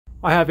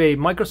I have a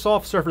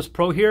Microsoft Surface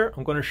Pro here.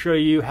 I'm going to show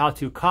you how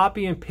to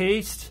copy and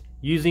paste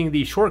using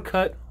the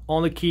shortcut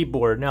on the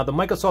keyboard. Now the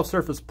Microsoft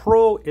Surface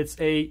Pro, it's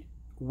a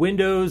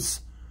Windows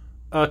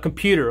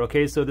computer,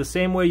 okay? So the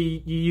same way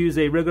you use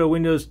a regular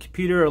Windows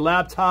computer or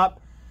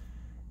laptop,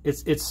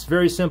 it's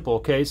very simple,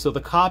 okay? So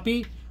the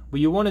copy, what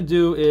you want to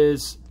do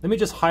is, let me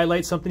just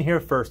highlight something here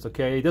first,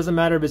 okay? It doesn't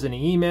matter if it's an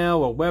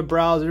email or web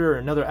browser or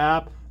another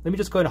app. Let me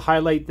just go ahead and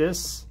highlight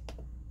this.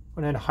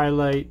 Go ahead and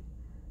highlight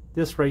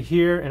this right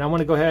here, and I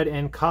want to go ahead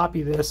and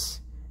copy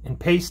this and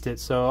paste it.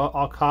 So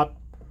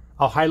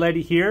I'll highlight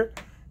it here.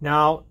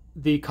 Now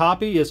the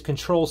copy is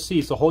Control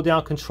C, so hold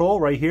down Control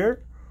right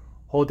here,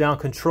 hold down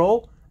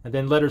Control, and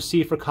then letter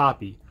C for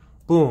copy.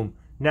 Boom,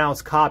 now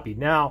it's copied.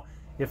 Now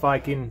if I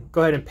can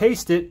go ahead and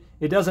paste it,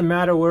 it doesn't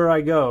matter where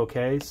I go,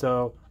 okay?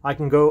 So I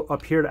can go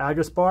up here to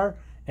address bar,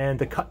 and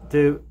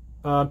to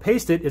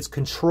paste it, it's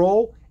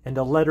Control and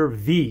the letter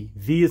V.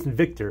 V is in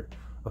Victor,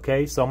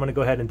 okay? So I'm going to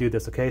go ahead and do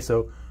this, okay?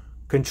 So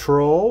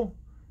Control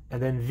and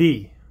then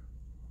V.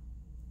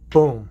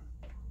 Boom,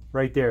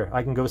 right there.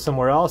 I can go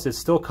somewhere else. It's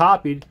still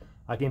copied.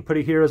 I can put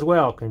it here as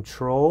well.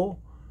 Control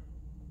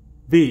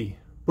V.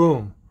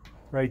 Boom,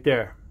 right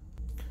there.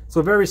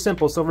 So very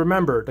simple. So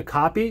remember, to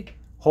copy,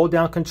 hold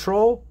down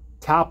Control,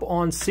 tap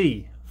on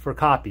C for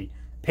copy.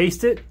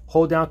 Paste it,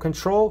 hold down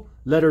Control,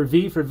 letter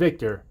V for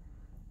Victor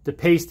to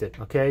paste it,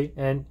 okay?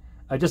 And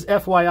just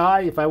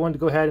FYI, if I wanted to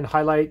go ahead and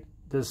highlight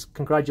this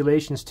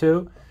congratulations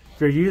too, if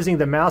you're using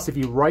the mouse, if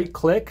you right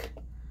click,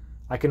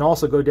 I can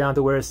also go down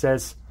to where it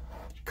says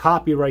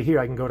copy right here.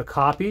 I can go to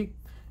copy,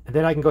 and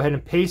then I can go ahead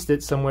and paste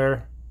it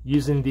somewhere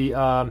using the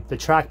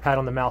trackpad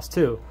on the mouse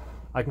too.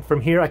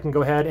 From here I can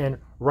go ahead and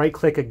right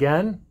click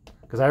again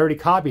because I already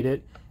copied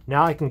it.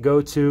 Now I can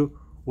go to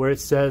where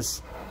it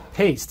says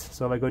paste.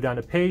 So if I go down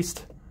to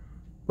paste,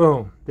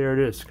 boom, there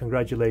it is.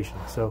 Congratulations.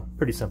 So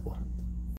pretty simple.